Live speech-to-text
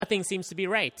nothing seems to be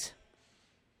right.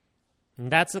 And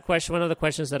that's the question, one of the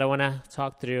questions that I want to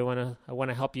talk through. I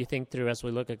want to help you think through as we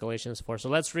look at Galatians 4. So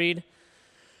let's read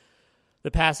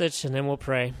the passage, and then we'll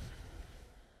pray.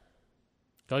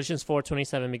 Galatians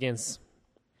 4:27 begins.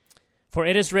 For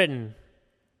it is written,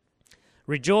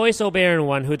 Rejoice, O barren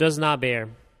one who does not bear.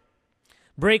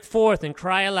 Break forth and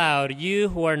cry aloud, you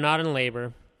who are not in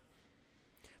labor.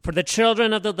 For the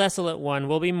children of the desolate one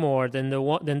will be more than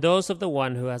those of the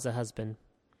one who has a husband.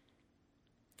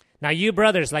 Now you,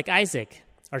 brothers, like Isaac,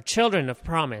 are children of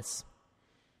promise.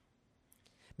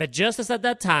 But just as at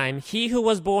that time, he who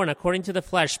was born according to the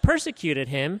flesh persecuted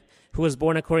him who was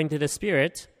born according to the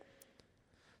Spirit,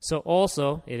 so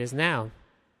also it is now.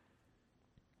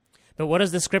 But what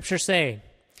does the Scripture say?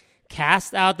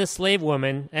 Cast out the slave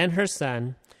woman and her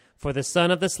son, for the son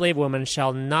of the slave woman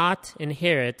shall not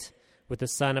inherit with the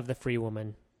son of the free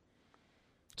woman.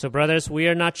 So, brothers, we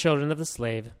are not children of the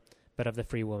slave, but of the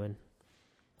free woman.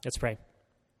 Let's pray.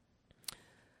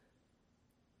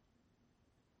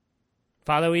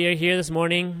 Father, we are here this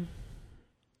morning.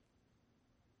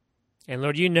 And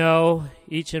Lord, you know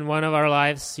each and one of our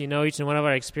lives. You know each and one of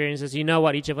our experiences. You know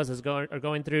what each of us are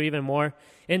going through even more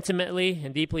intimately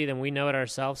and deeply than we know it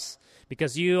ourselves.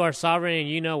 Because you are sovereign and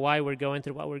you know why we're going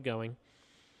through what we're going.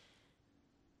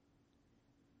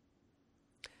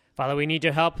 Father, we need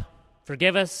your help.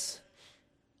 Forgive us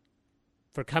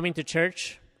for coming to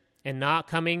church and not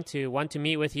coming to want to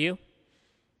meet with you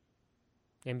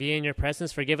and be in your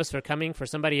presence. Forgive us for coming for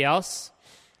somebody else.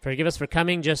 Forgive us for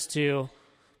coming just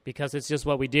because it's just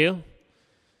what we do.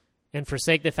 And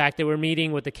forsake the fact that we're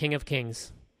meeting with the King of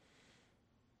Kings.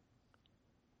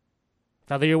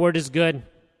 Father, your word is good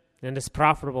and it's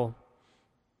profitable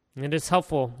and it's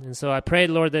helpful. And so I pray,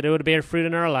 Lord, that it would bear fruit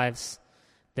in our lives,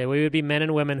 that we would be men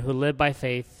and women who live by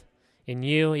faith in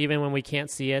you, even when we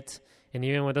can't see it, and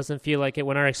even when it doesn't feel like it,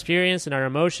 when our experience and our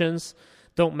emotions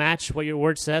don't match what your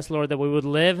word says, Lord, that we would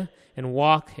live and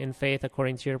walk in faith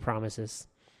according to your promises.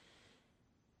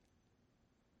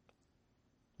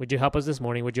 Would you help us this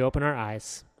morning? Would you open our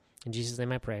eyes? In Jesus'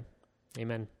 name I pray.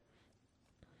 Amen.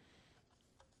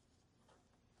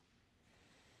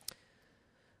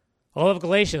 All of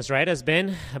Galatians, right, has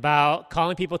been about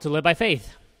calling people to live by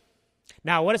faith.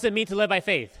 Now, what does it mean to live by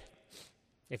faith?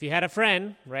 If you had a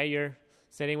friend, right, you're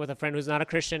sitting with a friend who's not a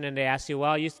Christian, and they ask you,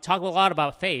 well, you talk a lot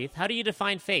about faith. How do you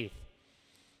define faith?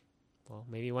 Well,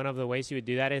 maybe one of the ways you would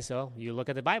do that is, you look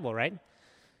at the Bible, right?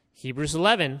 Hebrews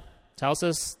 11 tells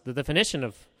us the definition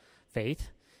of faith,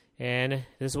 and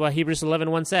this is what Hebrews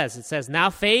 11:1 says. It says, now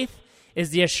faith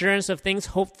is the assurance of things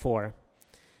hoped for,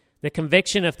 the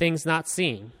conviction of things not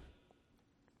seen.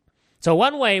 So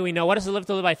one way we know what is to live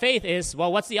by faith is,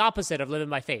 well, what's the opposite of living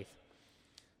by faith?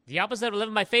 The opposite of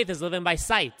living by faith is living by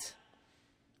sight.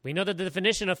 We know that the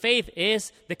definition of faith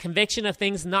is the conviction of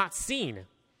things not seen.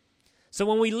 So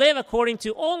when we live according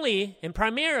to only and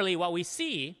primarily what we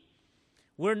see,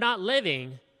 we're not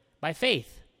living by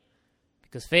faith.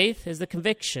 Because faith is the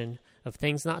conviction of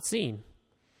things not seen.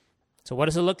 So what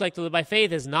does it look like to live by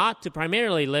faith is not to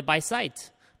primarily live by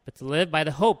sight, but to live by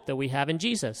the hope that we have in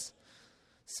Jesus.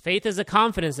 Faith is a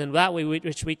confidence in that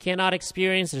which we cannot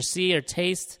experience or see or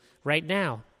taste right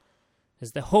now.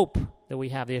 Is the hope that we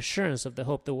have, the assurance of the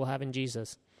hope that we'll have in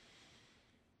Jesus.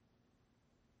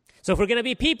 So if we're going to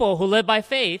be people who live by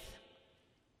faith,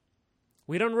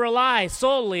 we don't rely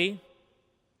solely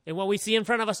in what we see in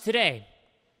front of us today.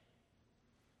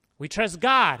 We trust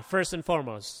God first and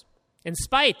foremost, in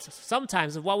spite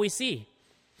sometimes of what we see.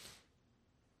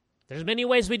 There's many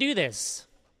ways we do this.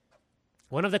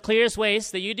 One of the clearest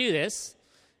ways that you do this,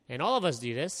 and all of us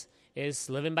do this, is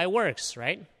living by works,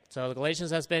 right? So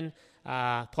Galatians has been,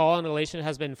 Paul in Galatians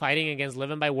has been fighting against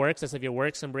living by works, as if your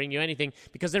works can bring you anything.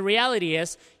 Because the reality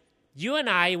is, you and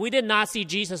I, we did not see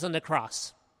Jesus on the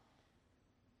cross.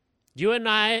 You and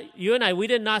I, we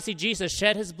did not see Jesus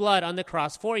shed his blood on the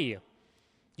cross for you.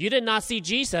 You did not see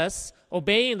Jesus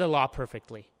obeying the law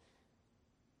perfectly.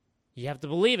 You have to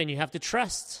believe and you have to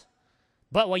trust.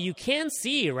 But what you can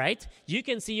see, right? You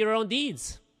can see your own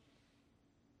deeds.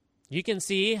 You can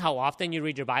see how often you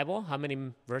read your Bible, how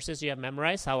many verses you have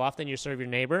memorized, how often you serve your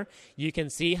neighbor. You can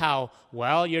see how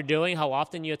well you're doing, how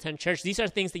often you attend church. These are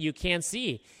things that you can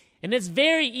see. And it's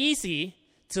very easy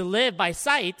to live by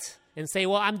sight and say,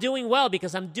 well, I'm doing well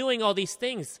because I'm doing all these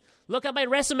things. Look at my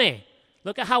resume.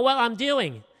 Look at how well I'm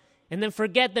doing. And then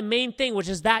forget the main thing, which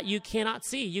is that you cannot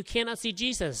see. You cannot see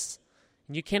Jesus.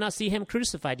 And you cannot see him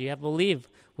crucified. You have to believe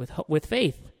with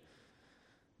faith.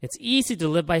 It's easy to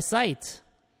live by sight.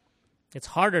 It's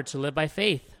harder to live by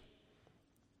faith.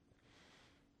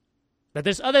 But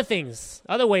there's other things,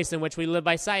 other ways in which we live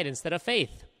by sight instead of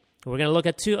faith. We're going to look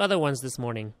at two other ones this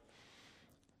morning.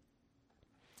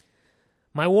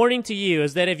 My warning to you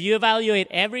is that if you evaluate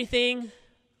everything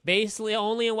basically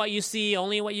only in what you see,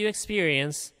 only in what you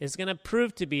experience, it's going to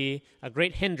prove to be a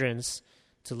great hindrance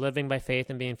to living by faith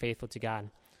and being faithful to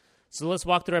God. So let's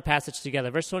walk through our passage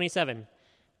together. Verse 27.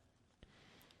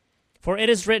 For it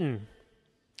is written,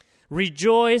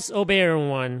 rejoice, O barren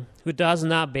one who does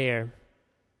not bear.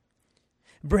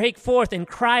 Break forth and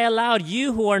cry aloud,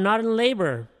 you who are not in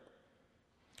labor.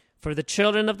 For the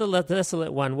children of the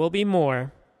desolate one will be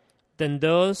more than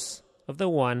those of the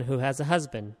one who has a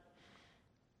husband.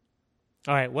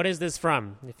 All right, what is this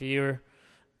from? If you're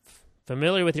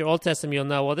familiar with your Old Testament, you'll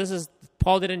know, well,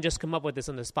 Paul didn't just come up with this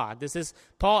on the spot. This is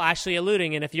Paul actually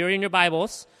alluding, and if you're in your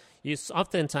Bibles, you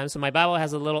oftentimes, so my Bible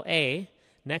has a little A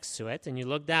next to it, and you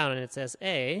look down and it says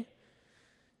A,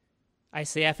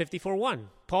 Isaiah 54:1.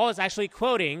 Paul is actually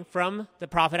quoting from the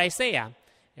prophet Isaiah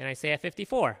in Isaiah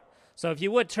 54. So if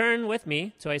you would turn with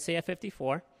me to Isaiah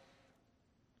 54.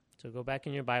 So go back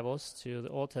in your Bibles to the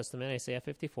Old Testament, Isaiah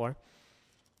 54.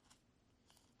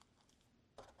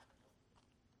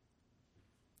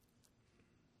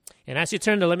 And as you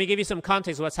turn to, let me give you some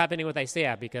context of what's happening with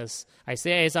Isaiah, because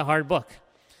Isaiah is a hard book.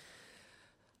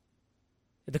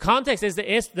 The context is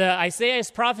that Isaiah is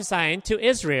prophesying to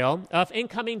Israel of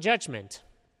incoming judgment,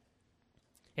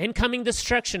 incoming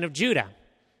destruction of Judah.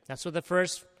 That's what the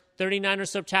first 39 or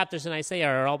so chapters in Isaiah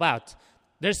are all about.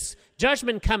 There's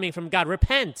judgment coming from God.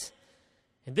 Repent.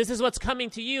 And this is what's coming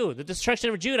to you, the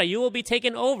destruction of Judah. You will be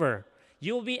taken over.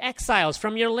 You will be exiles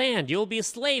from your land. You will be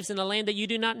slaves in a land that you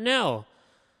do not know.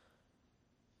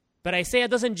 But Isaiah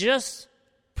doesn't just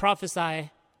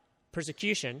prophesy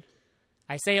persecution.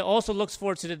 Isaiah also looks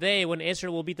forward to the day when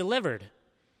Israel will be delivered.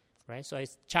 Right? So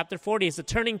chapter 40 is the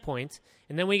turning point.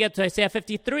 And then we get to Isaiah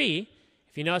 53.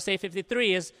 If you know, Isaiah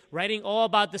 53 is writing all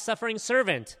about the suffering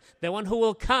servant, the one who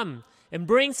will come and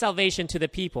bring salvation to the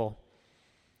people.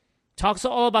 Talks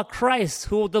all about Christ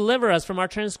who will deliver us from our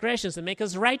transgressions and make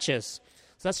us righteous.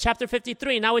 So that's chapter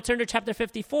 53. Now we turn to chapter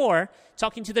 54,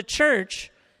 talking to the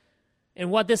church and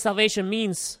what this salvation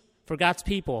means for God's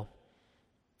people.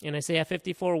 In Isaiah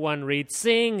 54:1 reads,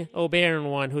 sing, O barren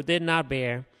one who did not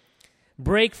bear.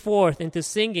 Break forth into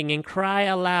singing and cry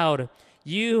aloud,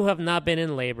 you who have not been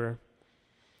in labor.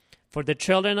 For the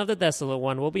children of the desolate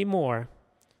one will be more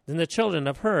than the children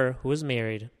of her who is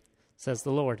married, says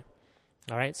the Lord.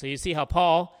 All right, so you see how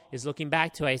Paul is looking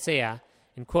back to Isaiah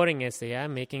and quoting Isaiah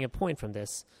and making a point from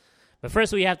this. But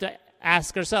first we have to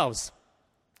ask ourselves,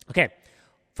 okay,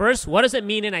 first, what does it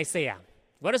mean in Isaiah?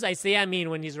 What does Isaiah mean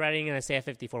when he's writing in Isaiah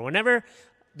 54? Whenever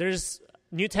there's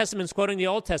New Testaments quoting the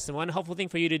Old Testament, one helpful thing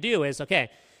for you to do is,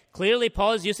 okay, clearly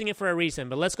Paul is using it for a reason,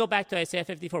 but let's go back to Isaiah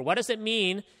 54. What does it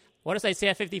mean? What does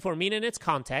Isaiah 54 mean in its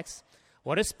context?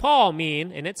 What does Paul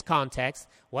mean in its context?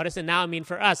 What does it now mean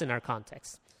for us in our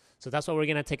context? So that's what we're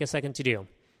going to take a second to do.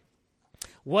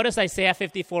 What does Isaiah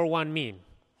 54:1 mean?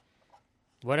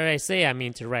 What did Isaiah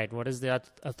mean to write? What is the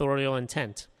authorial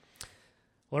intent?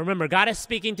 Well, remember, God is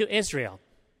speaking to Israel.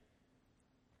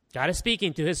 God is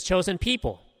speaking to his chosen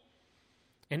people.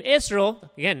 And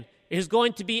Israel, again, is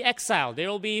going to be exiled. They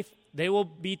will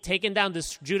be taken down.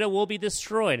 Judah will be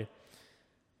destroyed.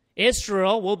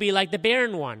 Israel will be like the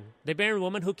barren one, the barren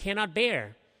woman who cannot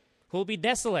bear, who will be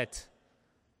desolate.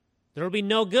 There will be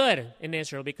no good in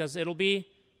Israel because it will be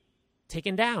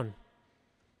taken down.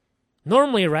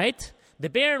 Normally, right, the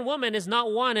barren woman is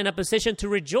not one in a position to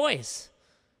rejoice.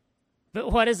 But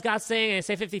what is God saying in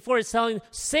Isaiah 54? It's telling,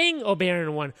 sing, O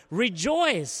barren one,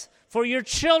 rejoice, for your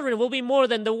children will be more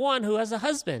than the one who has a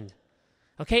husband.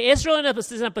 Okay, Israel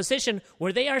is in a position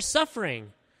where they are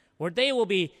suffering, where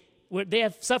they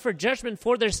have suffered judgment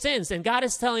for their sins, and God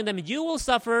is telling them, you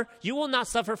will not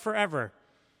suffer forever.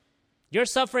 Your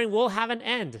suffering will have an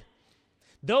end.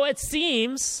 Though it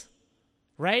seems,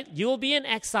 right, you will be in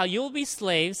exile, you will be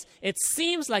slaves, it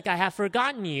seems like I have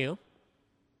forgotten you.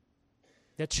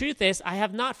 The truth is, I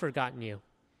have not forgotten you.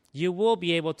 You will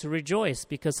be able to rejoice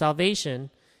because salvation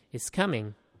is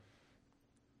coming.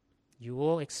 You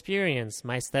will experience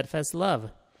my steadfast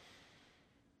love.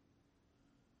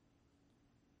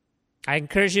 I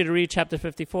encourage you to read chapter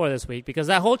 54 this week because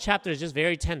that whole chapter is just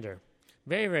very tender.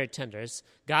 Very, very tender. It's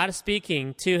God is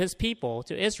speaking to his people,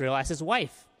 to Israel, as his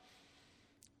wife.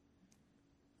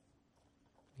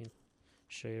 Let me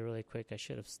show you really quick. I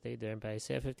should have stayed there by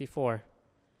Isaiah 54.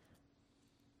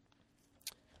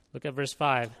 Look at verse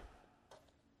 5.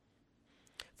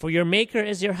 For your Maker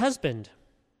is your husband.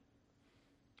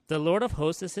 The Lord of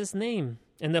hosts is his name,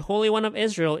 and the Holy One of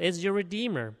Israel is your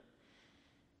Redeemer.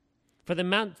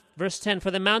 Verse 10,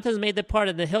 for the mountains may depart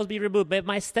and the hills be removed, but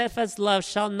my steadfast love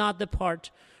shall not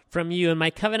depart from you, and my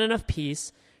covenant of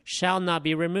peace shall not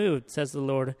be removed, says the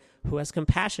Lord, who has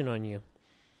compassion on you.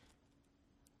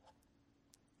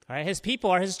 All right, his people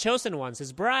are his chosen ones,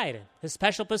 his bride, his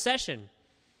special possession.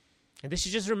 And this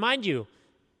should just remind you,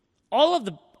 all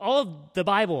of the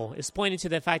Bible is pointing to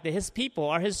the fact that his people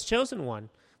are his chosen one.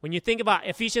 When you think about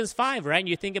Ephesians 5, right, and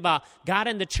you think about God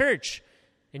and the church,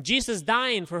 and Jesus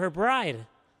dying for her bride.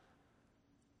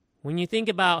 When you think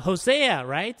about Hosea,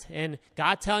 right, and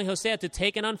God telling Hosea to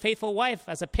take an unfaithful wife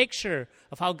as a picture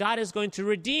of how God is going to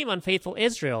redeem unfaithful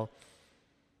Israel,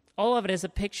 all of it is a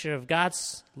picture of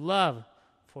God's love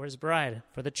for his bride,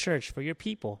 for the church, for your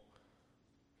people.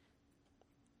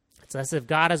 It's as if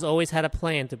God has always had a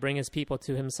plan to bring his people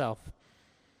to himself.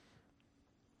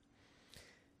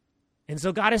 And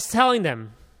so God is telling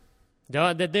them,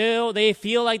 though they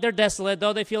feel like they're desolate,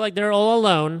 though they feel like they're all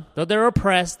alone, though they're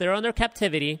oppressed, they're under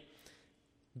captivity,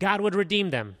 God would redeem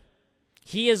them.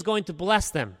 He is going to bless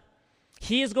them.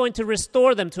 He is going to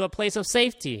restore them to a place of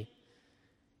safety.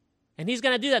 And he's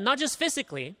going to do that not just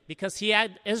physically, because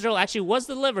Israel actually was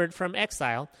delivered from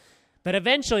exile, but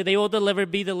eventually they will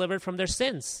be delivered from their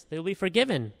sins. They will be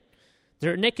forgiven.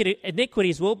 Their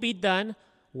iniquities will be done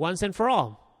once and for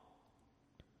all.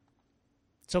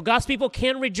 So God's people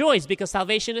can rejoice because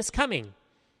salvation is coming.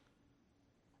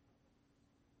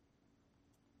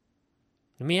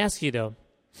 Let me ask you, though,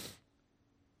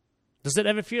 does it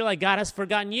ever feel like God has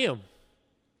forgotten you?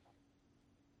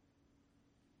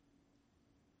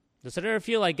 Does it ever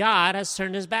feel like God has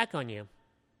turned his back on you?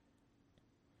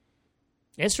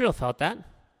 Israel felt that.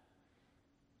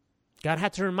 God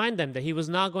had to remind them that he was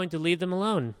not going to leave them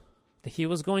alone, that he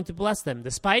was going to bless them,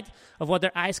 despite of what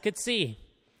their eyes could see.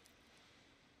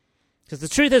 Because the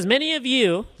truth is, many of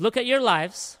you look at your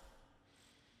lives,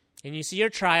 and you see your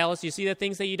trials, you see the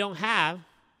things that you don't have,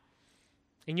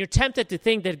 and you're tempted to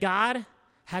think that God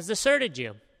has deserted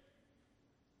you,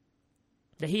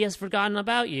 that he has forgotten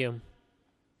about you.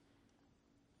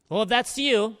 Well, if that's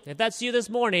you this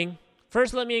morning,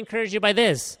 first let me encourage you by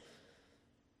this.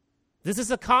 This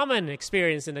is a common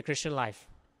experience in the Christian life.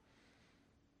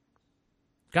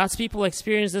 God's people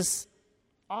experience this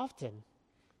often.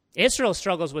 Israel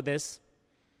struggles with this.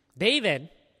 David,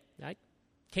 right?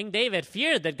 King David,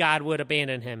 feared that God would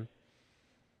abandon him.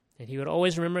 And he would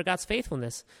always remember God's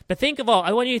faithfulness. But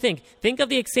I want you to think of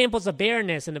the examples of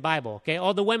barrenness in the Bible, okay?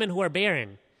 All the women who are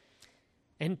barren.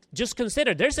 And just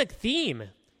consider, there's a theme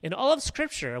in all of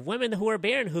Scripture of women who were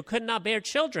barren, who could not bear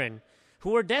children,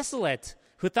 who were desolate,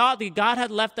 who thought that God had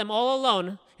left them all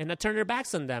alone and had turned their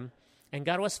backs on them, and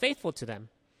God was faithful to them.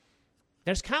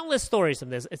 There's countless stories of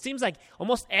this. It seems like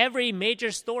almost every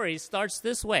major story starts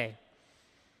this way,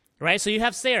 right? So you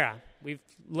have Sarah. We've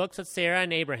looked at Sarah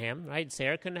and Abraham, right?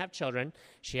 Sarah couldn't have children.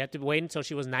 She had to wait until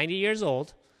she was 90 years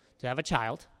old to have a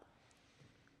child.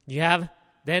 You have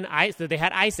then they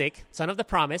had Isaac, son of the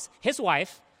promise. His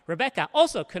wife, Rebekah,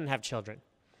 also couldn't have children.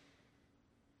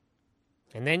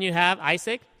 And then you have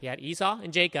Isaac. You had Esau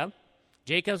and Jacob.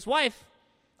 Jacob's wife,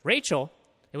 Rachel,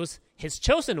 it was his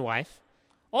chosen wife,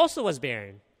 also was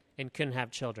barren and couldn't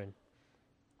have children.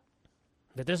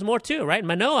 But there's more too, right?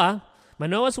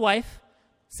 Manoah's wife,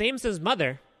 same as his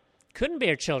mother, couldn't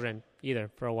bear children either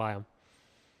for a while.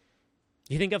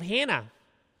 You think of Hannah,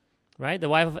 right? The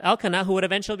wife of Elkanah, who would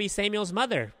eventually be Samuel's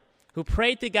mother, who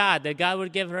prayed to God that God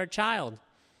would give her a child.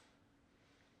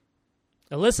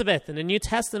 Elizabeth in the New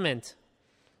Testament,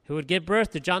 who would give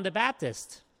birth to John the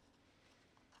Baptist.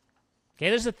 Okay,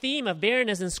 there's a theme of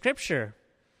barrenness in Scripture.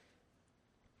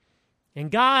 And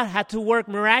God had to work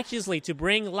miraculously to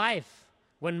bring life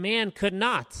when man could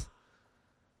not.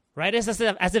 Right? It's as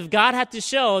if God had to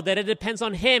show that it depends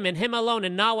on him and him alone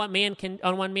and not what man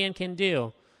can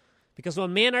do. Because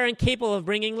when men are incapable of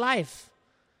bringing life,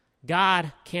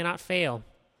 God cannot fail.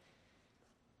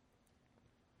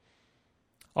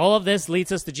 All of this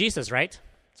leads us to Jesus, right?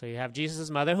 So you have Jesus'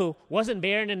 mother, who wasn't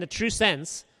barren in the true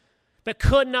sense, but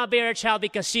could not bear a child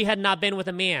because she had not been with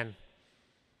a man.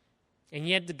 And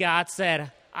yet God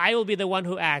said, I will be the one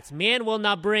who acts. Man will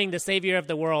not bring the Savior of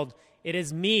the world. It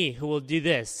is me who will do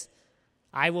this.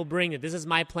 I will bring it. This is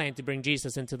my plan to bring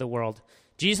Jesus into the world.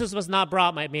 Jesus was not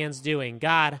brought by man's doing.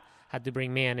 God had to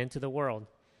bring man into the world.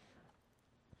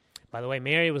 By the way,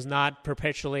 Mary was not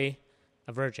perpetually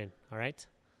a virgin, all right?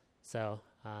 So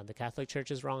the Catholic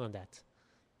Church is wrong on that.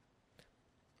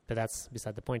 But that's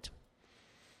beside the point.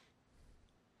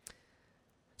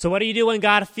 So what do you do when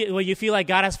you feel like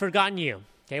God has forgotten you?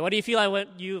 Okay, what do you feel like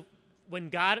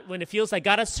when it feels like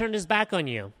God has turned his back on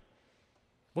you?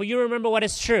 Well, you remember what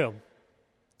is true.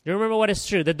 You remember what is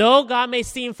true. That though God may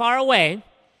seem far away,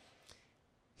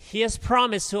 he has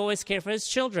promised to always care for his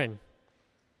children.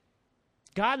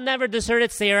 God never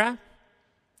deserted Sarah.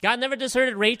 God never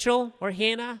deserted Rachel or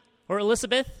Hannah or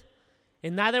Elizabeth.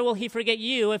 And neither will he forget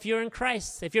you if you're in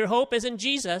Christ. If your hope is in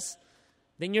Jesus,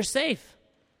 then you're safe.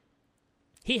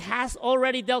 He has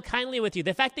already dealt kindly with you.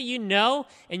 The fact that you know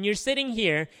and you're sitting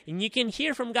here and you can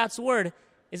hear from God's word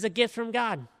is a gift from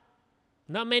God.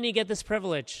 Not many get this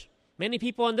privilege. Many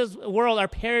people in this world are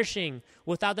perishing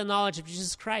without the knowledge of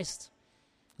Jesus Christ.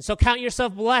 And so count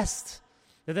yourself blessed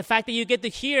that the fact that you get to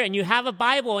hear and you have a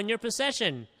Bible in your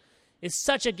possession is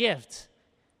such a gift.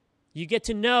 You get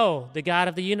to know the God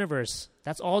of the universe.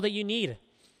 That's all that you need.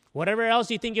 Whatever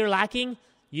else you think you're lacking,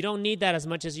 you don't need that as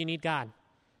much as you need God.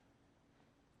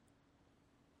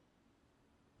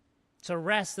 So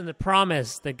rest in the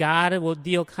promise that God will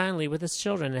deal kindly with his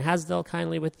children and has dealt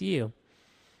kindly with you.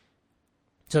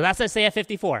 So that's Isaiah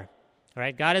 54. All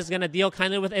right, God is going to deal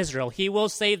kindly with Israel. He will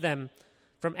save them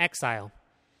from exile.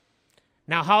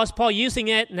 Now, how is Paul using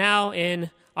it now in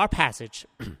our passage?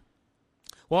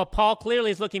 Well, Paul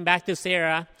clearly is looking back to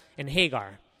Sarah and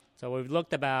Hagar. So we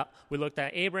looked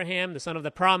at Abraham, the son of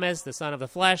the promise, the son of the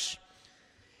flesh,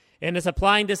 and it's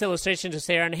applying this illustration to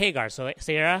Sarah and Hagar. So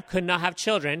Sarah could not have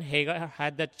children. Hagar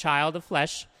had the child of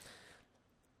flesh.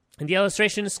 And the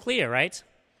illustration is clear, right?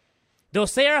 Though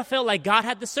Sarah felt like God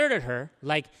had deserted her,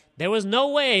 like there was no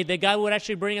way that God would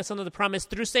actually bring us under the promise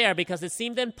through Sarah because it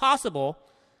seemed impossible,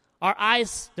 their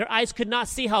eyes could not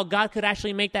see how God could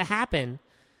actually make that happen.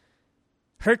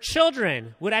 Her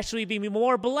children would actually be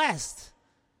more blessed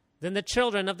than the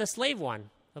children of the slave one,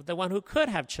 of the one who could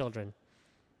have children.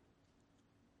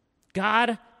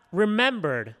 God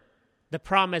remembered the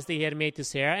promise that he had made to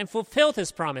Sarah and fulfilled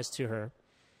his promise to her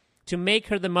to make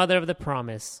her the mother of the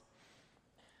promise.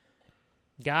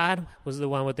 God was the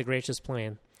one with the gracious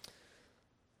plan.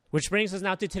 Which brings us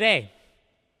now to today.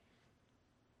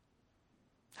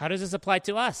 How does this apply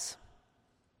to us?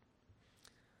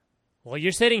 Well,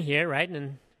 you're sitting here, right,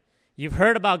 and you've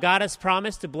heard about God's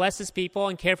promise to bless his people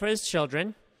and care for his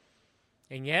children,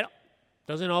 and yet it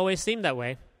doesn't always seem that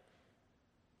way.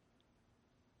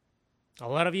 A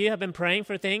lot of you have been praying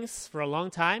for things for a long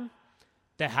time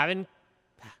that haven't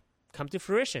come to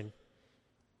fruition.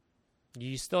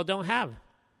 You still don't have.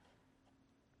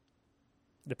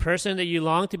 The person that you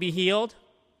long to be healed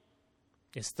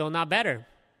is still not better.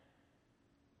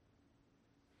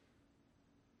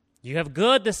 You have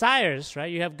good desires,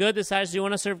 right? You have good desires. You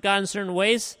want to serve God in certain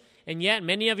ways, and yet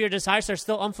many of your desires are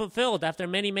still unfulfilled after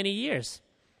many, many years.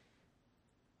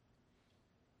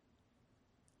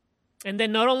 And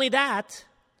then not only that,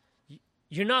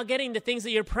 you're not getting the things that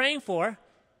you're praying for,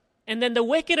 and then the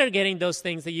wicked are getting those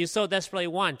things that you so desperately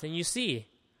want and you see.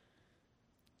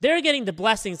 They're getting the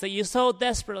blessings that you so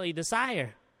desperately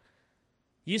desire.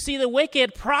 You see the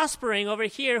wicked prospering over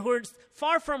here who are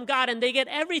far from God, and they get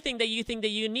everything that you think that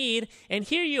you need, and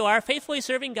here you are faithfully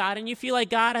serving God, and you feel like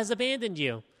God has abandoned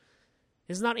you.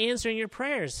 He's not answering your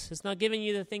prayers. He's not giving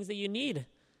you the things that you need.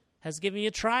 Has given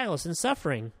you trials and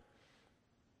suffering.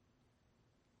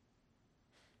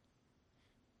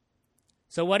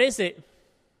 So what is it?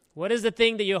 What is the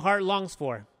thing that your heart longs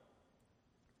for?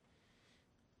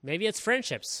 Maybe it's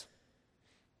friendships,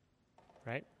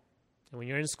 right? And when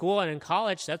you're in school and in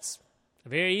college, that's a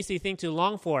very easy thing to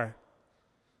long for.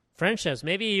 Friendships.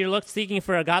 Maybe you're seeking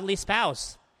for a godly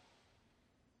spouse.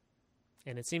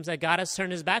 And it seems like God has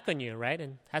turned his back on you, right?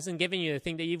 And hasn't given you the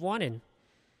thing that you've wanted.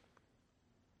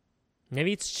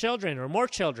 Maybe it's children or more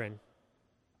children.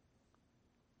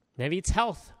 Maybe it's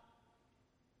health.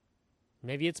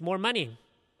 Maybe it's more money.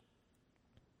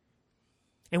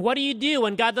 And what do you do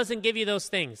when God doesn't give you those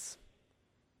things?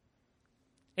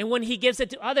 And when he gives it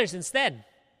to others instead?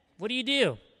 What do you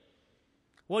do?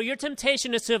 Well, your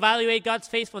temptation is to evaluate God's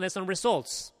faithfulness on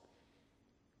results.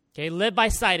 Okay, live by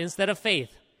sight instead of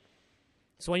faith.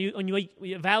 So when you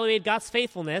evaluate God's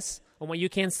faithfulness on what you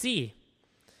can see,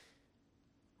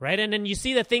 right? And then you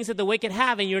see the things that the wicked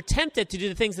have, and you're tempted to do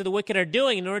the things that the wicked are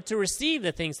doing in order to receive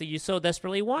the things that you so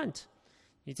desperately want.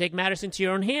 You take matters into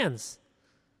your own hands.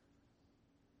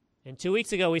 And 2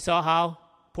 weeks ago, we saw how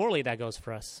poorly that goes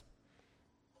for us.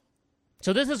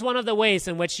 So this is one of the ways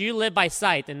in which you live by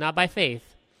sight and not by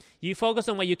faith. You focus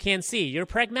on what you can see. You're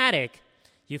pragmatic.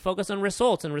 You focus on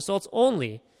results and results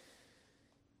only.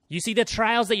 You see the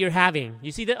trials that you're having.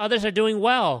 You see that others are doing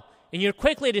well. And you're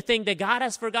quickly to think that God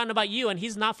has forgotten about you and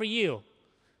he's not for you.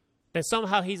 That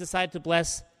somehow he's decided to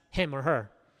bless him or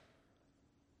her.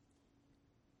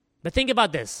 But think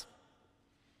about this.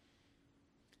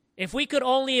 If we could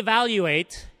only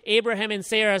evaluate Abraham and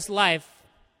Sarah's life,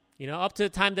 up to the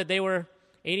time that they were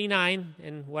 89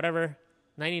 and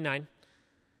 99,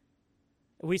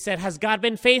 we said, has God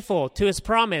been faithful to his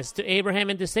promise to Abraham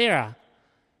and to Sarah?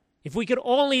 If we could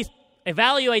only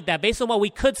evaluate that based on what we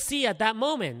could see at that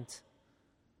moment,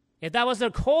 if that was the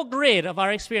whole grid of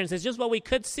our experience, it's just what we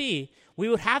could see, we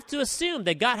would have to assume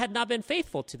that God had not been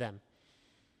faithful to them.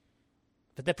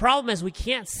 But the problem is we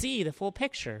can't see the full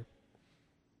picture.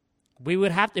 We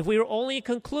would have to, if we were only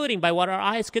concluding by what our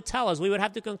eyes could tell us, we would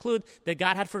have to conclude that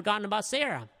God had forgotten about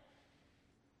Sarah.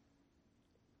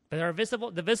 But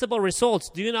the visible results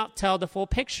do not tell the full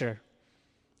picture,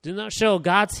 do not show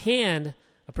God's hand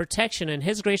of protection and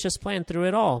his gracious plan through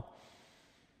it all.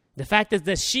 The fact is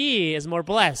that she is more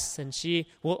blessed, and she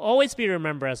will always be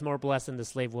remembered as more blessed than the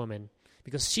slave woman,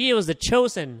 because she was the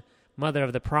chosen mother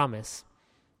of the promise.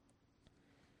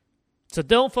 So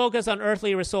don't focus on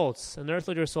earthly results, and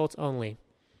earthly results only.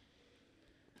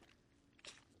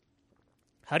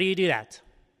 How do you do that?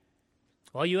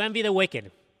 Well, you envy the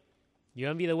wicked. You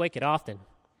envy the wicked often.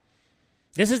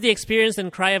 This is the experience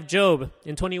and cry of Job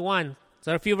in 21.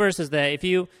 So there are a few verses that if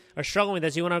you are struggling with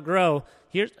this, you want to grow,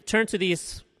 here, turn to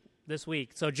these this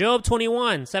week. So Job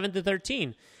 21, 7 to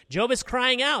 13. Job is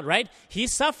crying out, right?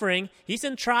 He's suffering. He's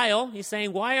in trial. He's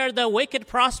saying, why are the wicked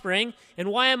prospering,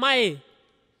 and why am I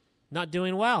not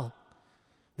doing well?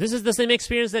 This is the same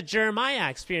experience that Jeremiah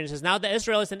experiences now that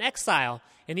Israel is in exile,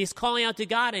 and he's calling out to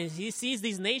God, and he sees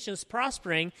these nations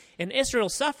prospering and Israel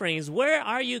suffering. Where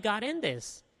are you, God, in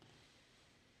this?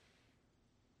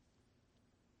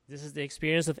 This is the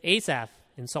experience of Asaph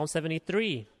in Psalm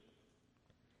 73.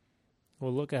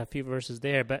 We'll look at a few verses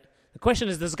there, but the question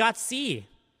is, does God see?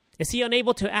 Is he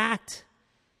unable to act?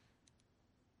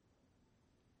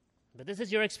 But this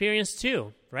is your experience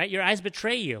too, right? Your eyes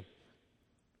betray you.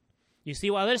 You see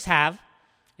what others have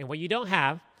and what you don't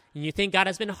have, and you think God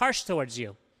has been harsh towards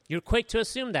you. You're quick to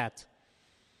assume that.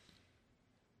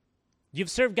 You've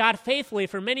served God faithfully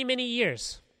for many, many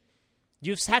years.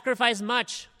 You've sacrificed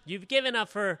much. You've given up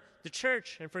for the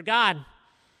church and for God.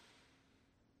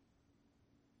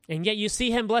 And yet you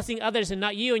see him blessing others and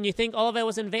not you, and you think all of it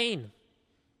was in vain.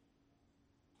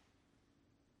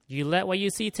 You let what you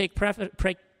see take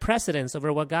precedence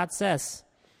over what God says.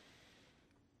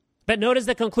 But notice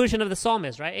the conclusion of the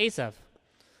psalmist, right? Asaph.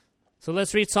 So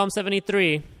let's read Psalm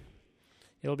 73.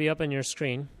 It'll be up on your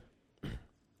screen. Let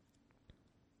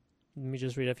me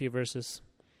just read a few verses.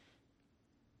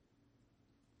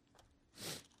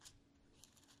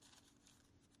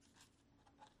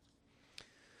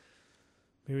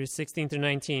 We read 16 through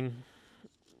 19.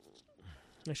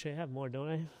 Actually, I have more, don't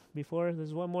I? Before?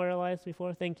 There's one more, Elias,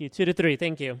 before? Thank you. 2 to 3.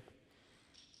 Thank you.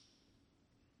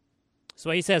 So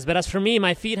he says, but as for me,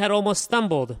 my feet had almost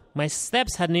stumbled. My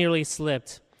steps had nearly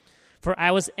slipped. For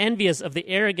I was envious of the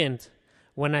arrogant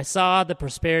when I saw the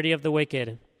prosperity of the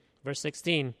wicked. Verse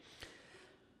 16.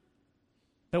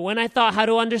 But when I thought how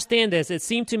to understand this, it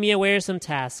seemed to me a wearisome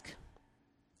task.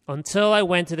 Until I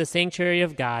went to the sanctuary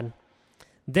of God,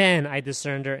 then I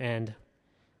discerned their end.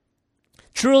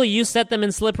 Truly, you set them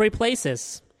in slippery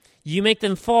places. You make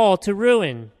them fall to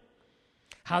ruin.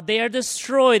 How they are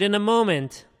destroyed in a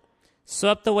moment,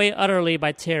 swept away utterly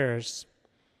by terrors.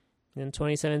 In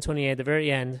 27-28, the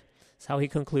very end, is how he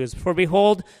concludes. For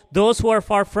behold, those who are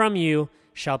far from you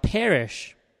shall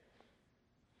perish.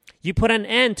 You put an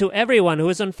end to everyone who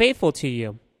is unfaithful to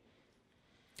you.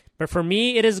 But for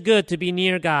me it is good to be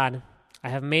near God. I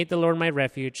have made the Lord my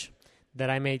refuge, that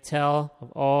I may tell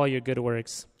of all your good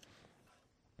works.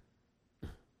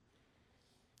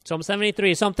 Psalm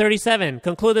 73, Psalm 37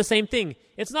 conclude the same thing.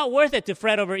 It's not worth it to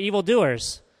fret over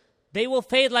evildoers. They will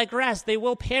fade like grass. They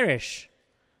will perish.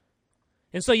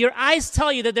 And so your eyes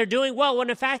tell you that they're doing well, when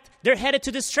in fact they're headed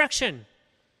to destruction.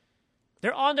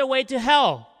 They're on their way to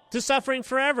hell, to suffering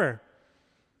forever.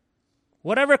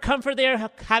 Whatever comfort they're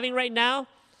having right now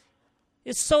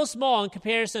is so small in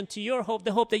comparison to your hope,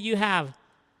 the hope that you have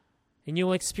and you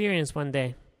will experience one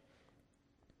day.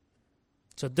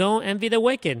 So don't envy the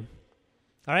wicked.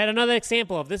 All right, another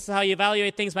example of this is how you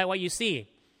evaluate things by what you see.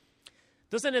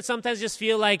 Doesn't it sometimes just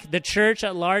feel like the church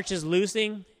at large is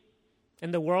losing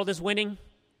and the world is winning?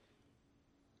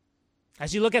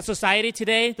 As you look at society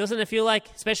today, doesn't it feel like,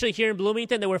 especially here in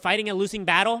Bloomington, that we're fighting a losing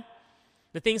battle?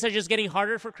 That things are just getting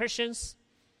harder for Christians?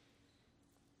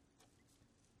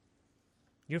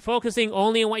 You're focusing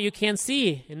only on what you can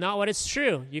see and not what is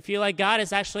true. You feel like God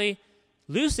is actually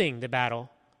losing the battle,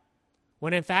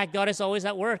 when in fact God is always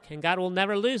at work and God will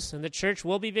never lose and the church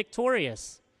will be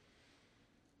victorious.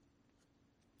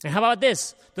 And how about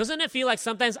this? Doesn't it feel like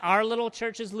sometimes our little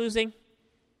church is losing?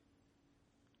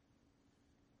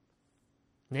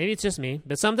 Maybe it's just me,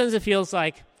 but sometimes it feels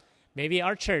like maybe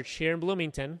our church here in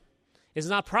Bloomington is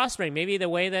not prospering, maybe the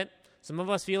way that some of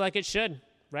us feel like it should,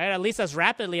 right? At least as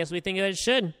rapidly as we think that it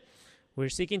should. We're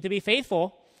seeking to be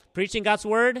faithful, preaching God's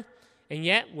word, and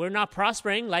yet we're not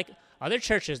prospering like other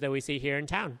churches that we see here in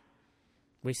town.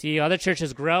 We see other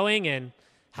churches growing and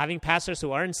having pastors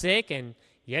who aren't sick, and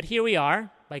yet here we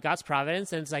are by God's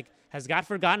providence, and it's like, has God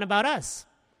forgotten about us?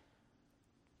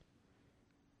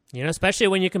 You know, especially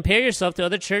when you compare yourself to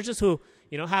other churches who,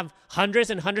 you know, have hundreds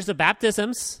and hundreds of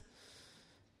baptisms.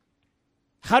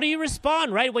 How do you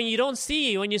respond, right? When you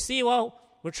see, well,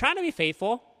 we're trying to be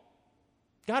faithful.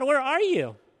 God, where are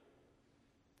you?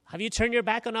 Have you turned your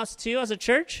back on us too as a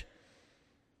church?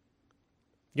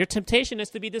 Your temptation is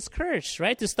to be discouraged,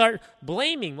 right? To start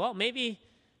blaming. Well, maybe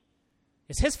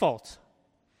it's his fault.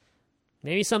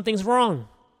 Maybe something's wrong.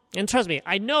 And trust me,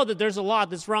 I know that there's a lot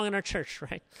that's wrong in our church,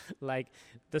 right? Like,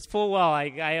 that's full well.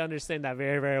 I understand that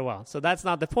very, very well. So that's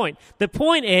not the point. The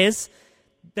point is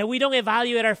that we don't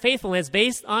evaluate our faithfulness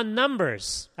based on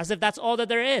numbers, as if that's all that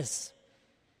there is.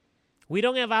 We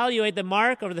don't evaluate the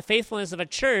mark or the faithfulness of a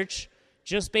church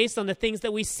just based on the things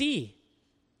that we see.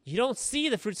 You don't see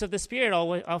the fruits of the Spirit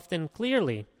often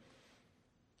clearly.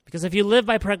 Because if you live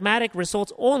by pragmatic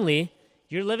results only,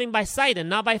 you're living by sight and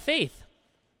not by faith.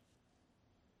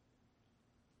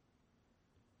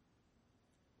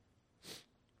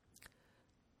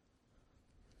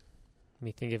 Let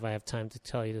me think if I have time to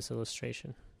tell you this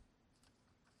illustration.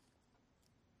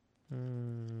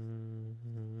 I'm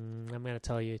going to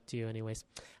tell you to you anyways.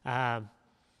 Some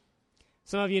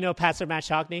of you know Pastor Matt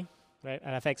Shockney, right,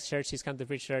 at FX Church. He's come to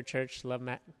preach to our church. Love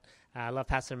Matt. Love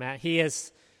Pastor Matt. He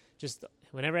is just,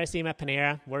 whenever I see him at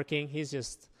Panera working, he's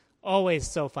just always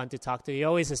so fun to talk to. He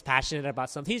always is passionate about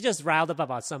something. He's just riled up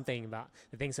about something, about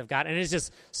the things of God, and it's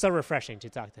just so refreshing to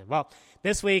talk to him. Well,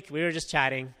 this week we were just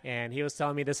chatting, and he was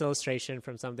telling me this illustration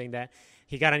from something that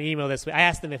he got an email this week. I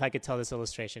asked him if I could tell this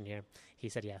illustration here. He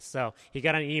said yes. So he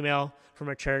got an email from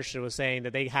a church that was saying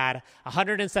that they had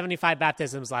 175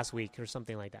 baptisms last week or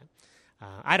something like that.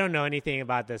 I don't know anything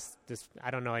about this.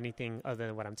 I don't know anything other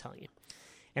than what I'm telling you.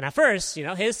 And at first, you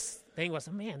know, his thing was,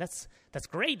 oh, man, that's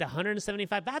great, the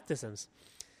 175 baptisms.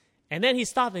 And then he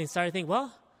stopped and he started thinking,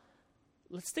 well,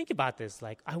 let's think about this.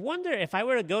 Like, I wonder if I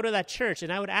were to go to that church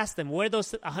and I would ask them where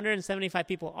those 175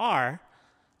 people are,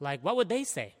 like, what would they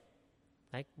say?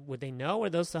 Like, would they know where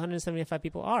those 175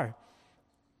 people are?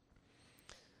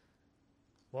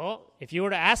 Well, if you were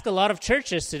to ask a lot of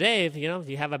churches today, if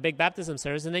you have a big baptism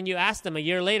service, and then you ask them a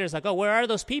year later, it's like, oh, where are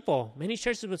those people? Many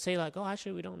churches would say, like, oh,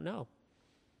 actually, we don't know.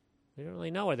 We don't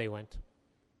really know where they went.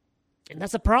 And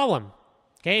that's a problem.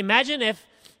 Okay, imagine if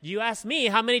you asked me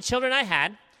how many children I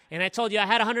had, and I told you I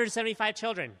had 175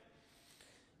 children.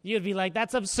 You'd be like,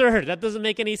 that's absurd. That doesn't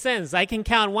make any sense. I can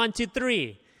count 1, 2,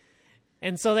 3.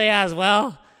 And so they ask,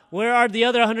 well, where are the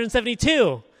other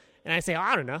 172? And I say, oh,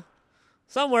 I don't know.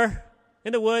 Somewhere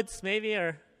in the woods, maybe,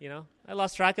 or, I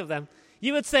lost track of them.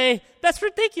 You would say, that's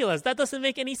ridiculous. That doesn't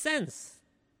make any sense.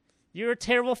 You're a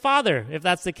terrible father, if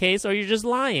that's the case, or you're just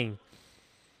lying.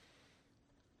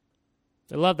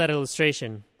 I love that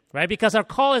illustration, right? Because our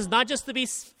call is not just to be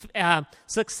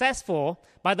successful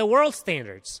by the world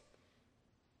standards.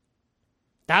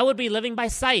 That would be living by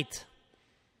sight.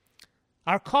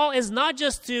 Our call is not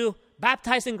just to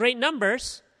baptize in great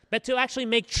numbers, but to actually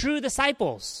make true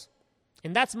disciples.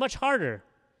 And that's much harder.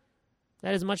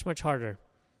 That is much, much harder.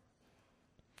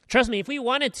 Trust me, if we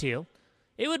wanted to,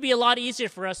 it would be a lot easier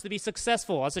for us to be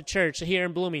successful as a church here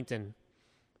in Bloomington,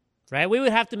 right? We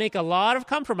would have to make a lot of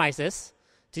compromises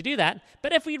to do that.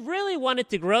 But if we really wanted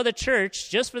to grow the church,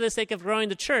 just for the sake of growing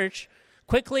the church,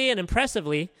 quickly and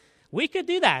impressively, we could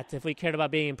do that if we cared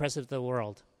about being impressive to the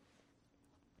world.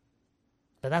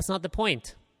 But that's not the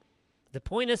point. The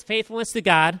point is faithfulness to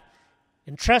God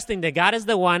and trusting that God is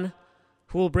the one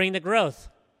who will bring the growth.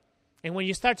 And when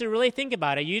you start to really think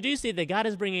about it, you do see that God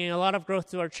is bringing a lot of growth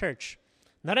to our church.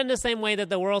 Not in the same way that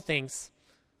the world thinks,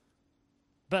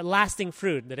 but lasting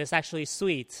fruit that is actually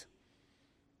sweet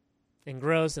and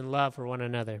grows in love for one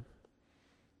another.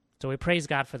 So we praise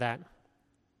God for that.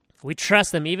 We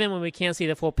trust Him even when we can't see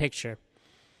the full picture.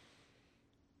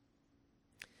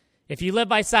 If you live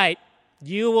by sight,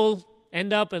 you will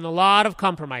end up in a lot of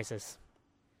compromises.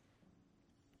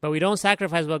 But we don't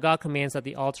sacrifice what God commands at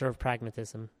the altar of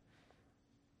pragmatism.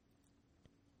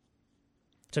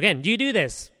 So again, you do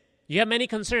this. You have many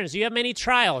concerns. You have many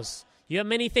trials. You have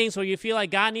many things where you feel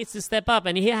like God needs to step up,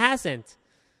 and He hasn't.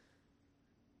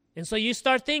 And so you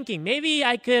start thinking, maybe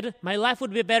my life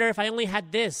would be better if I only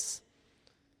had this.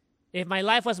 If my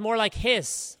life was more like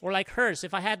His or like hers.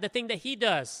 If I had the thing that He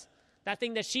does, that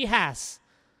thing that she has,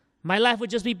 my life would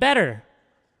just be better.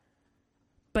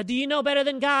 But do you know better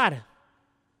than God?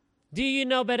 Do you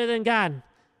know better than God?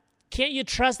 Can't you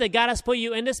trust that God has put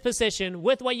you in this position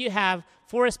with what you have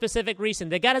for a specific reason?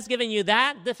 That God has given you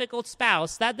that difficult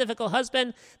spouse, that difficult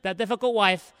husband, that difficult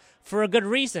wife for a good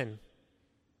reason.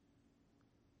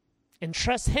 And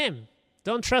trust Him.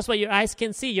 Don't trust what your eyes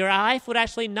can see. Your life would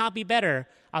actually not be better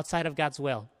outside of God's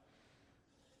will.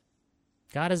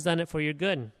 God has done it for your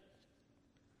good.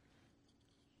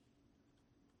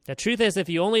 The truth is, if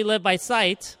you only live by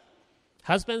sight,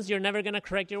 husbands, you're never going to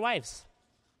correct your wives.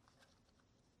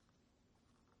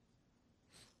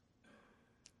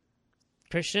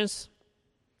 Christians,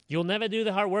 you'll never do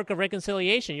the hard work of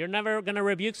reconciliation. You're never going to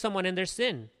rebuke someone in their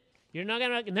sin. You're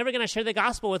never going to share the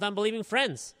gospel with unbelieving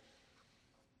friends.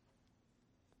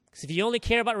 Because if you only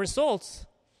care about results,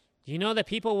 you know that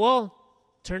people will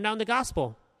turn down the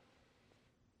gospel.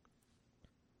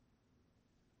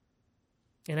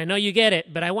 And I know you get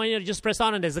it, but I want you to just press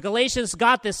on this. The Galatians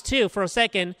got this too for a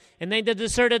second, and they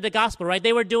deserted the gospel, right?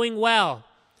 They were doing well.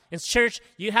 In church,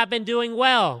 you have been doing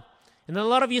well. And a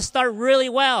lot of you start really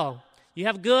well. You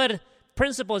have good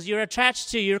principles you're attached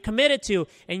to, you're committed to,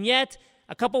 and yet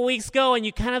a couple weeks go and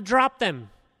you kind of drop them.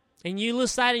 And you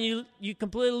lose sight and you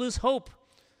completely lose hope.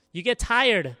 You get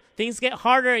tired. Things get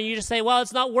harder and you just say, well,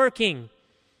 it's not working.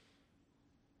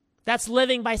 That's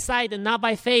living by sight and not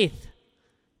by faith.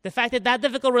 The fact that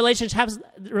difficult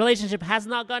relationship has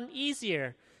not gotten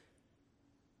easier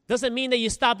doesn't mean that you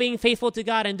stop being faithful to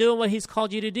God and doing what He's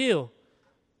called you to do.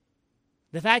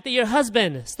 The fact that your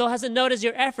husband still hasn't noticed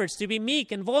your efforts to be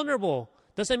meek and vulnerable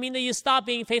doesn't mean that you stop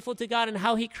being faithful to God and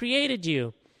how He created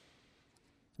you.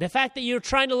 The fact that you're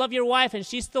trying to love your wife and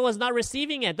she still is not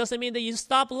receiving it doesn't mean that you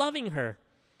stop loving her.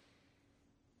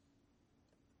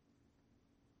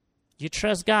 You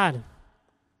trust God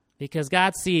because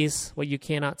God sees what you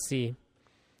cannot see.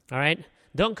 All right?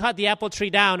 Don't cut the apple tree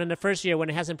down in the first year when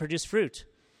it hasn't produced fruit.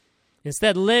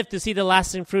 Instead, live to see the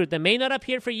lasting fruit that may not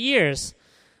appear for years,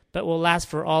 but will last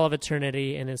for all of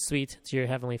eternity and is sweet to your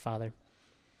Heavenly Father.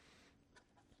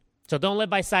 So don't live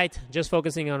by sight, just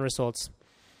focusing on results.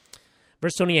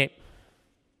 Verse 28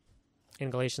 in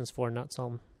Galatians 4, not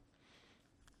Psalm.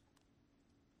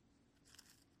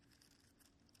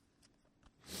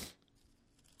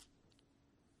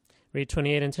 Read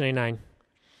 28 and 29.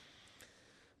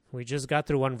 We just got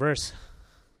through one verse.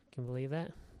 Can you believe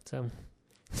that? So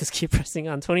just keep pressing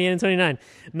on. 28 and 29.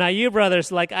 Now you,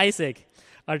 brothers, like Isaac,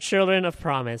 are children of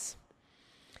promise.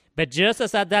 But just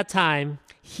as at that time,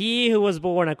 he who was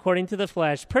born according to the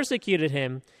flesh persecuted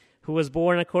him who was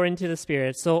born according to the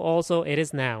Spirit, so also it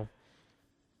is now.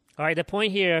 All right, the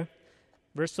point here,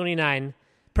 verse 29,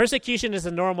 persecution is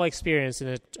a normal experience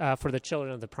for the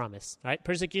children of the promise. All right,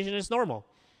 persecution is normal.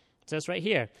 It says right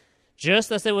here,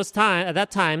 just as it was time at that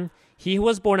time, he who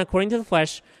was born according to the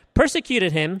flesh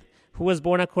persecuted him who was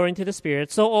born according to the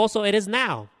Spirit, so also it is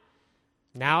now.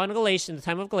 Now in Galatians, the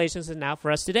time of Galatians is now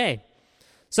for us today.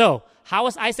 So, how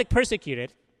was Isaac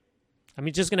persecuted? I'm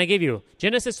just going to give you.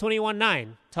 Genesis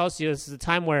 21:9 tells you this is the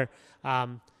time where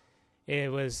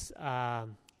it was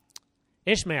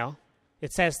Ishmael.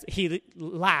 It says he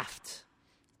laughed,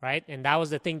 right? And that was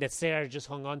the thing that Sarah just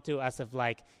hung on to as if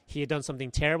like he had done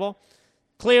something terrible.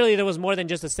 Clearly, there was more than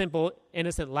just a simple,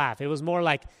 innocent laugh. It was more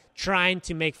like trying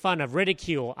to make fun of,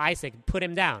 ridicule Isaac, put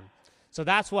him down. So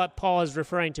that's what Paul is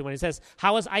referring to when he says,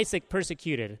 how was Isaac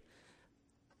persecuted?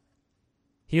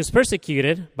 He was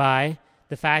persecuted by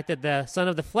the fact that the son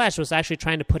of the flesh was actually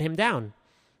trying to put him down.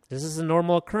 This is a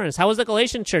normal occurrence. How was the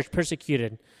Galatian church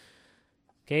persecuted?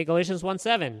 Okay, Galatians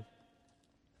 1:7.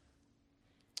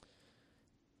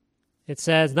 It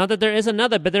says, not that there is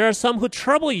another, but there are some who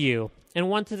trouble you and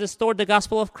want to distort the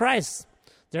gospel of Christ.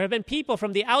 There have been people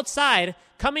from the outside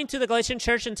coming to the Galatian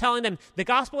church and telling them, the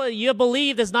gospel that you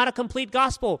believe is not a complete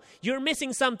gospel. You're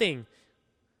missing something.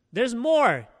 There's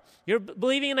more. You're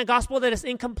believing in a gospel that is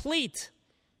incomplete.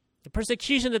 The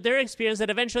persecution that they're experiencing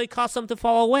that eventually caused them to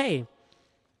fall away.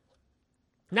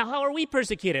 Now, how are we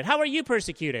persecuted? How are you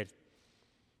persecuted?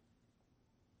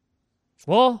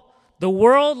 Well, the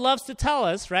world loves to tell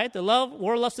us, right? The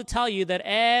world loves to tell you that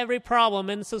every problem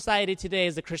in society today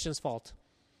is the Christian's fault,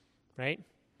 right?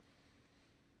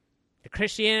 The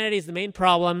Christianity is the main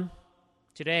problem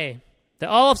today.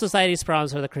 All of society's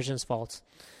problems are the Christian's fault.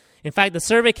 In fact, the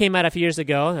survey came out a few years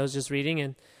ago. I was just reading,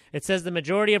 and it says the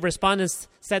majority of respondents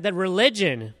said that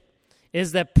religion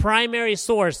is the primary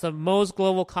source of most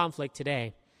global conflict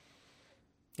today.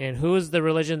 And who is the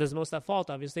religion that's most at fault?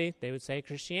 Obviously, they would say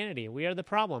Christianity. We are the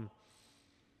problem.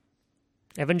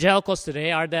 Evangelicals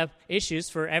today are the issues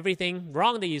for everything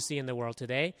wrong that you see in the world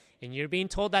today, and you're being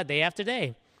told that day after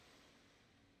day.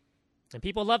 And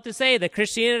people love to say that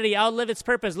Christianity outlived its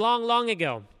purpose long, long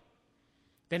ago.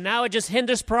 Then now it just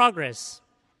hinders progress.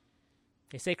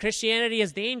 They say Christianity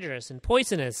is dangerous and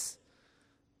poisonous,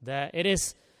 that it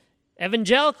is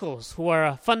evangelicals who are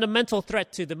a fundamental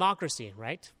threat to democracy,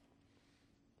 right?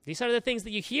 These are the things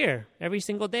that you hear every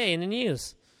single day in the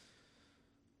news.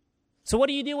 So what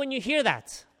do you do when you hear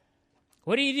that?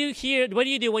 What do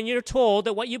you do when you're told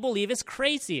that what you believe is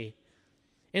crazy?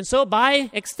 And so by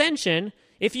extension,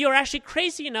 if you're actually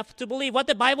crazy enough to believe what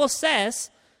the Bible says,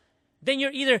 then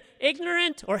you're either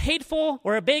ignorant or hateful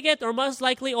or a bigot or most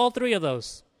likely all three of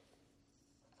those.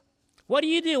 What do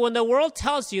you do when the world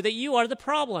tells you that you are the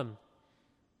problem?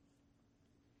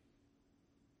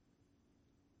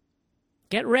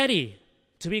 Get ready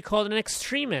to be called an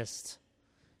extremist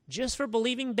just for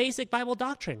believing basic Bible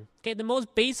doctrine. Okay, the most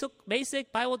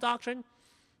basic Bible doctrine,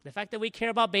 the fact that we care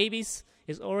about babies,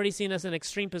 is already seen as an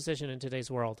extreme position in today's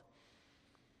world.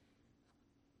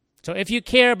 So if you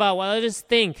care about what others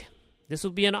think, this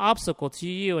will be an obstacle to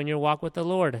you in your walk with the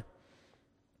Lord.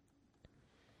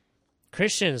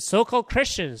 Christians, so-called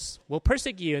Christians, will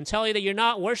persecute you and tell you that you're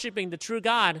not worshiping the true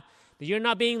God, that you're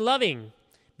not being loving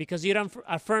because you don't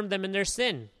affirm them in their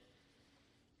sin.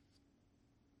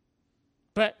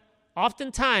 But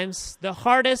oftentimes, the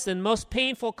hardest and most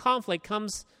painful conflict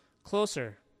comes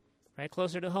closer, right?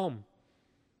 Closer to home.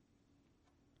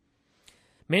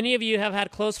 Many of you have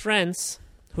had close friends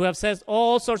who have said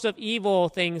all sorts of evil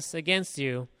things against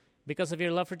you because of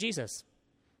your love for Jesus.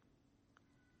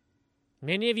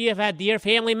 Many of you have had dear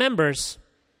family members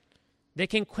that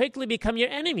can quickly become your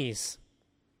enemies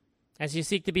as you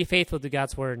seek to be faithful to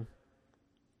God's word.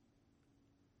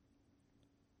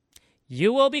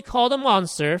 You will be called a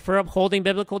monster for upholding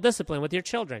biblical discipline with your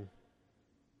children.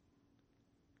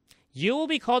 You will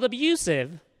be called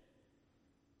abusive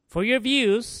for your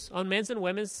views on men's and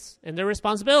women's and their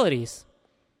responsibilities.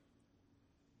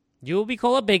 You will be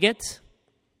called a bigot,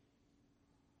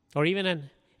 or even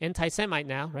an anti-Semite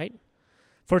now, right?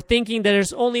 For thinking that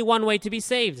there's only one way to be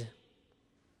saved.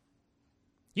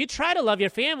 You try to love your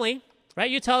family,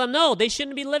 right? You tell them, no, they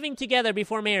shouldn't be living together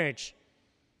before marriage.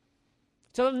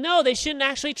 Tell them, no, they shouldn't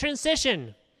actually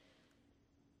transition.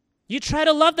 You try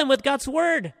to love them with God's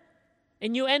word,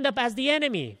 and you end up as the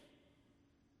enemy.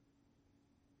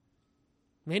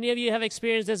 Many of you have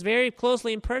experienced this very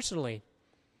closely and personally.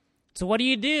 So what do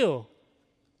you do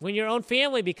when your own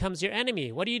family becomes your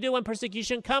enemy? What do you do when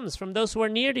persecution comes from those who are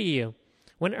near to you?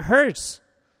 When it hurts?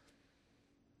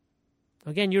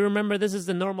 Again, you remember this is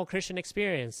the normal Christian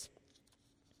experience.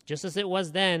 Just as it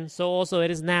was then, so also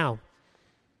it is now.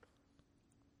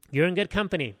 You're in good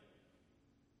company.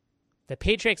 The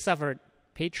patriarchs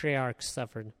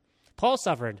suffered. Paul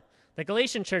suffered. The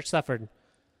Galatian church suffered.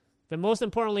 But most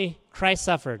importantly, Christ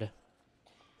suffered.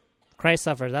 Christ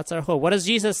suffered. That's our hope. What does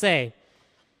Jesus say?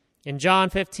 In John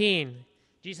 15,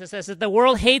 Jesus says, if the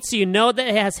world hates you, know that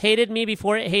it has hated me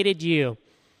before it hated you.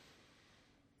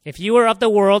 If you were of the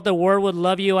world would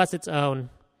love you as its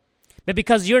own. But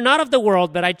because you're not of the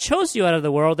world, but I chose you out of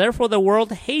the world, therefore the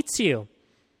world hates you.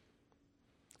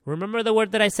 Remember the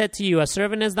word that I said to you, a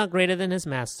servant is not greater than his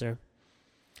master.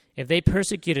 If they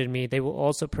persecuted me, they will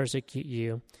also persecute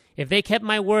you. If they kept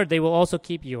my word, they will also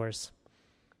keep yours.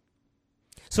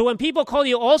 So when people call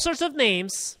you all sorts of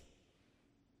names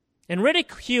and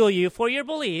ridicule you for your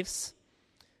beliefs,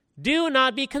 do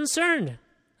not be concerned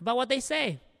about what they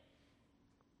say.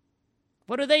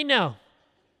 What do they know?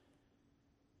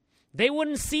 They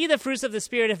wouldn't see the fruits of the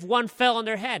Spirit if one fell on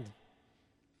their head.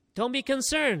 Don't be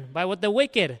concerned by what the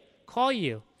wicked call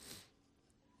you.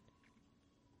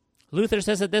 Luther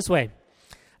says it this way: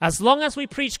 as long as we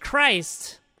preach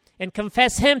Christ and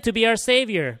confess him to be our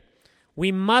Savior,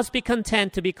 we must be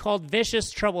content to be called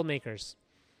vicious troublemakers.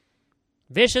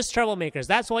 Vicious troublemakers.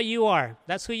 That's what you are.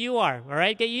 That's who you are. All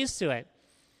right? Get used to it.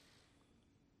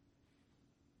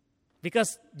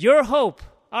 Because your hope,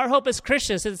 our hope as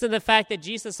Christians, is in the fact that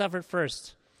Jesus suffered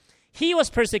first. He was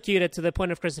persecuted to the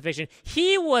point of crucifixion.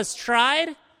 He was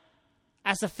tried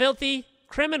as a filthy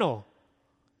criminal.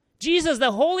 Jesus,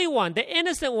 the Holy One, the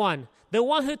innocent one, the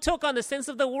one who took on the sins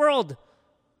of the world,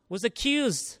 was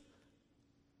accused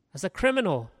as a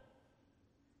criminal.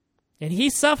 And he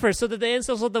suffered so that the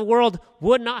insults of the world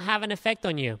would not have an effect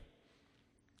on you.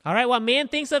 All right, what man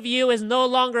thinks of you is no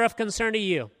longer of concern to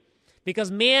you,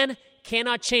 because man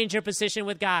cannot change your position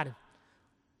with God.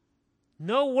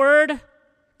 No word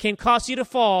can cause you to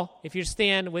fall if you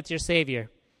stand with your Savior.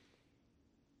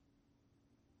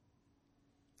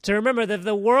 To remember that if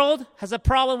the world has a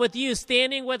problem with you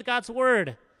standing with God's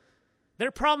word,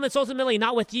 their problem is ultimately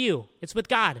not with you, it's with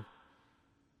God.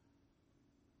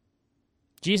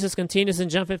 Jesus continues in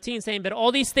John 15 saying, but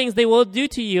all these things they will do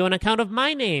to you on account of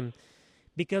my name,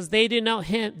 because they do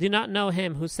not know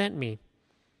him who sent me.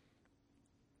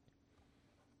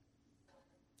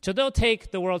 So don't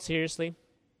take the world seriously.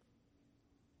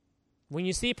 When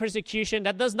you see persecution,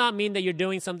 that does not mean that you're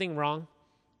doing something wrong.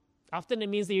 Often it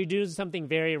means that you're doing something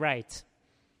very right.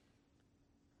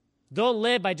 Don't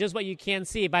live by just what you can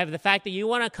see, by the fact that you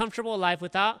want a comfortable life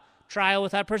without trial,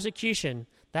 without persecution.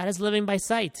 That is living by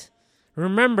sight.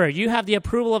 Remember, you have the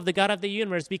approval of the God of the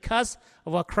universe because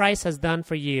of what Christ has done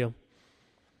for you.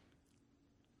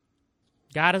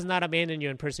 God has not abandoned you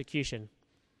in persecution.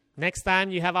 Next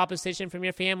time you have opposition from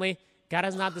your family, God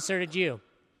has not deserted you.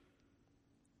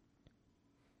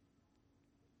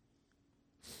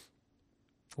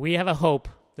 We have a hope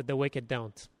that the wicked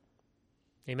don't.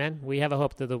 Amen? We have a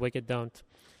hope that the wicked don't.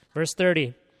 Verse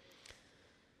 30.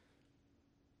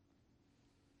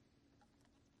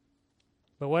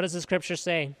 But what does the scripture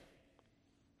say?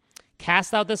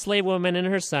 Cast out the slave woman and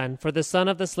her son, for the son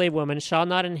of the slave woman shall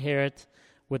not inherit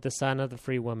with the son of the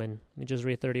free woman. Let me just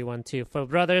read 31 too. For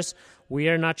brothers, we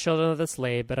are not children of the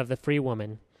slave, but of the free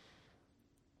woman.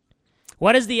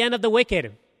 What is the end of the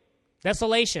wicked?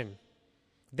 Desolation.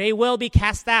 They will be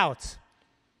cast out.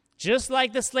 Just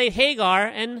like the slave Hagar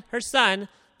and her son,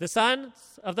 the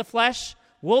sons of the flesh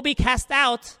will be cast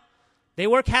out. They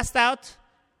were cast out.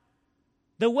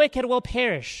 The wicked will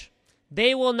perish.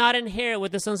 They will not inherit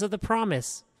with the sons of the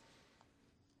promise.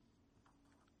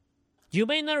 You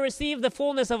may not receive the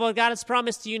fullness of what God has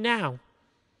promised to you now,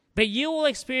 but you will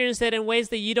experience it in ways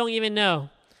that you don't even know.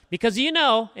 Because you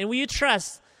know and you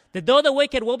trust that though the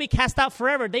wicked will be cast out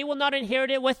forever, they will not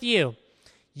inherit it with you.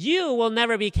 You will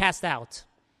never be cast out.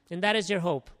 And that is your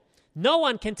hope. No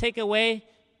one can take away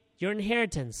your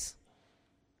inheritance.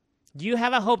 You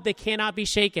have a hope that cannot be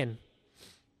shaken.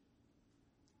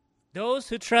 Those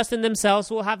who trust in themselves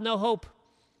will have no hope.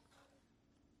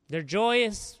 Their joy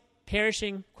is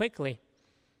perishing quickly.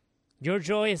 Your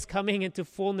joy is coming into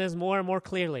fullness more and more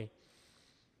clearly.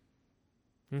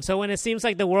 And so when it seems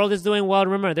like the world is doing well,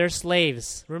 remember, they're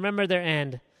slaves. Remember their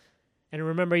end. And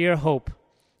remember your hope.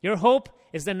 Your hope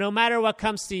is that no matter what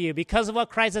comes to you, because of what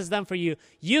Christ has done for you,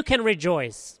 you can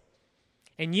rejoice.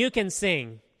 And you can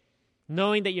sing,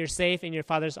 knowing that you're safe in your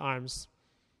Father's arms.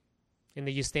 And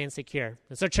that you stand secure.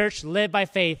 And so, church, live by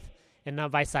faith and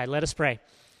not by sight. Let us pray.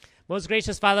 Most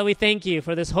gracious Father, we thank you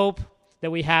for this hope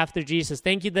that we have through Jesus.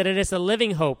 Thank you that it is a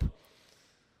living hope.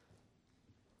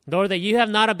 Lord, that you have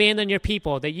not abandoned your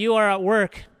people, that you are at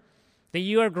work, that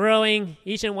you are growing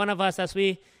each and one of us as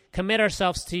we commit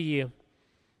ourselves to you.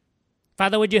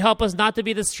 Father, would you help us not to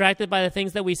be distracted by the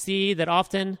things that we see that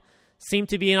often seem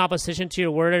to be in opposition to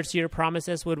your word or to your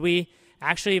promises? Would we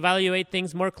actually evaluate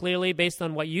things more clearly based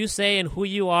on what you say and who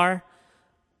you are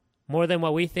more than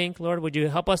what we think? Lord, would you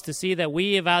help us to see that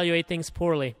we evaluate things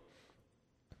poorly?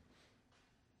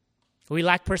 We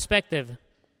lack perspective.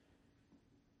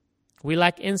 We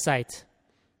lack insight.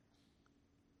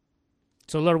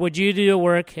 So, Lord, would you do a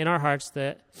work in our hearts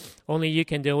that only you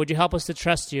can do? Would you help us to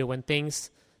trust you when things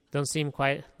don't seem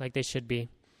quite like they should be?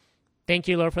 Thank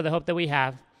you, Lord, for the hope that we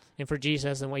have and for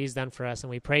Jesus and what he's done for us. And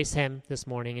we praise him this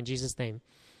morning in Jesus' name.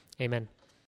 Amen.